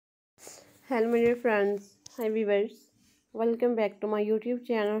Hello my dear friends, hi viewers, welcome back to my YouTube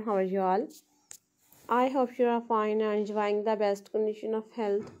channel. How are you all? I hope you are fine and enjoying the best condition of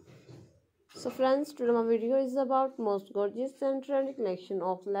health. So friends, today my video is about most gorgeous and trendy collection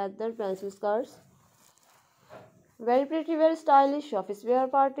of leather pencil skirts. Very pretty, very stylish office wear,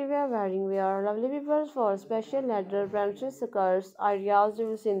 party wear, wearing wear, lovely people for special leather pencil skirts ideas you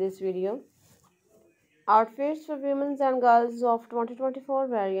will see in this video. Outfits for women and girls of 2024,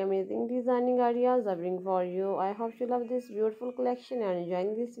 very amazing designing ideas I bring for you. I hope you love this beautiful collection and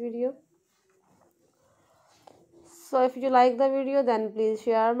enjoying this video. So if you like the video, then please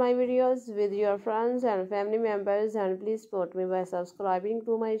share my videos with your friends and family members, and please support me by subscribing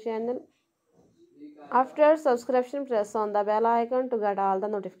to my channel. After subscription, press on the bell icon to get all the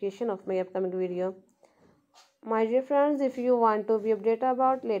notification of my upcoming video. My dear friends, if you want to be updated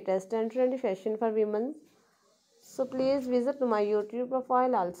about latest and trendy fashion for women, so please visit my YouTube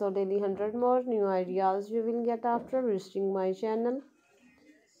profile. Also daily 100 more new ideas you will get after visiting my channel.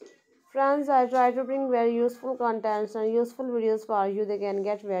 Friends, I try to bring very useful contents and useful videos for you. They can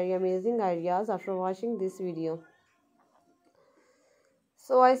get very amazing ideas after watching this video.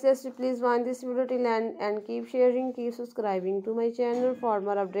 So I suggest you please watch this video till end and keep sharing, keep subscribing to my channel for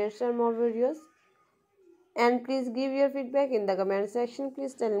more updates and more videos. And please give your feedback in the comment section.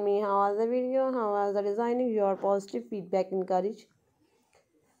 Please tell me how was the video, how was the designing. Your positive feedback encourage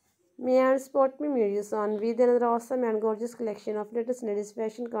me and support me videos on with another awesome and gorgeous collection of latest ladies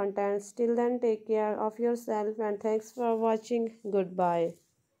fashion contents. Till then, take care of yourself and thanks for watching. Goodbye.